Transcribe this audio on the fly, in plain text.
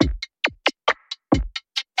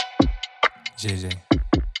JJ.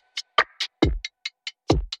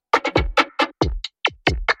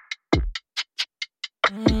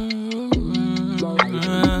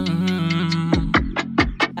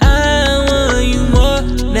 I want you more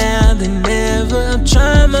now than ever. I'm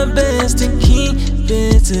trying my best to keep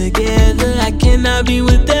it together. I cannot be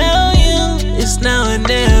without you. It's now or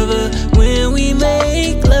never. When we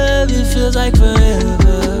make love, it feels like forever.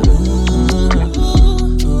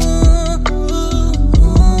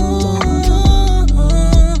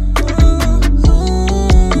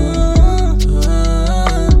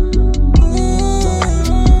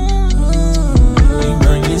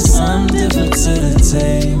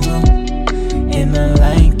 And I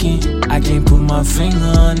like it, I can't put my finger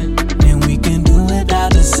on it. And we can do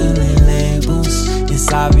without the silly labels.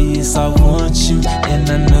 It's obvious I want you, and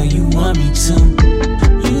I know you want me too.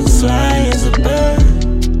 You fly as a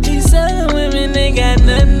bird. These other women, they got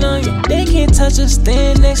nothing on you. They can't touch or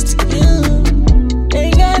stand next to you.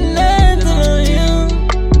 They got nothing on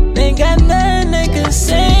you. They got nothing they can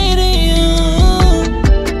say to you.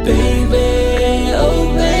 Baby,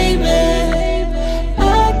 oh baby,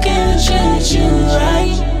 treat you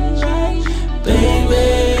right,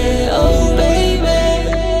 baby, oh baby.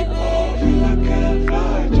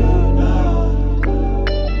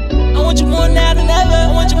 I want you more now than ever,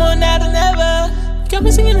 I want you more now than ever. You got me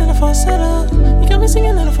singing in a falsetto, you got me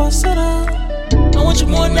singing in a falsetto. I want you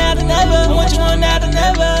more now than ever, I want you more now than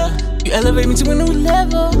ever. You elevate me to a new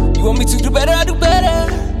level, you want me to do better, I do better.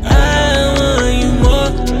 I want you more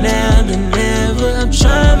now than ever. I'm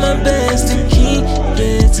trying my best to keep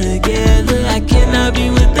it together. I can't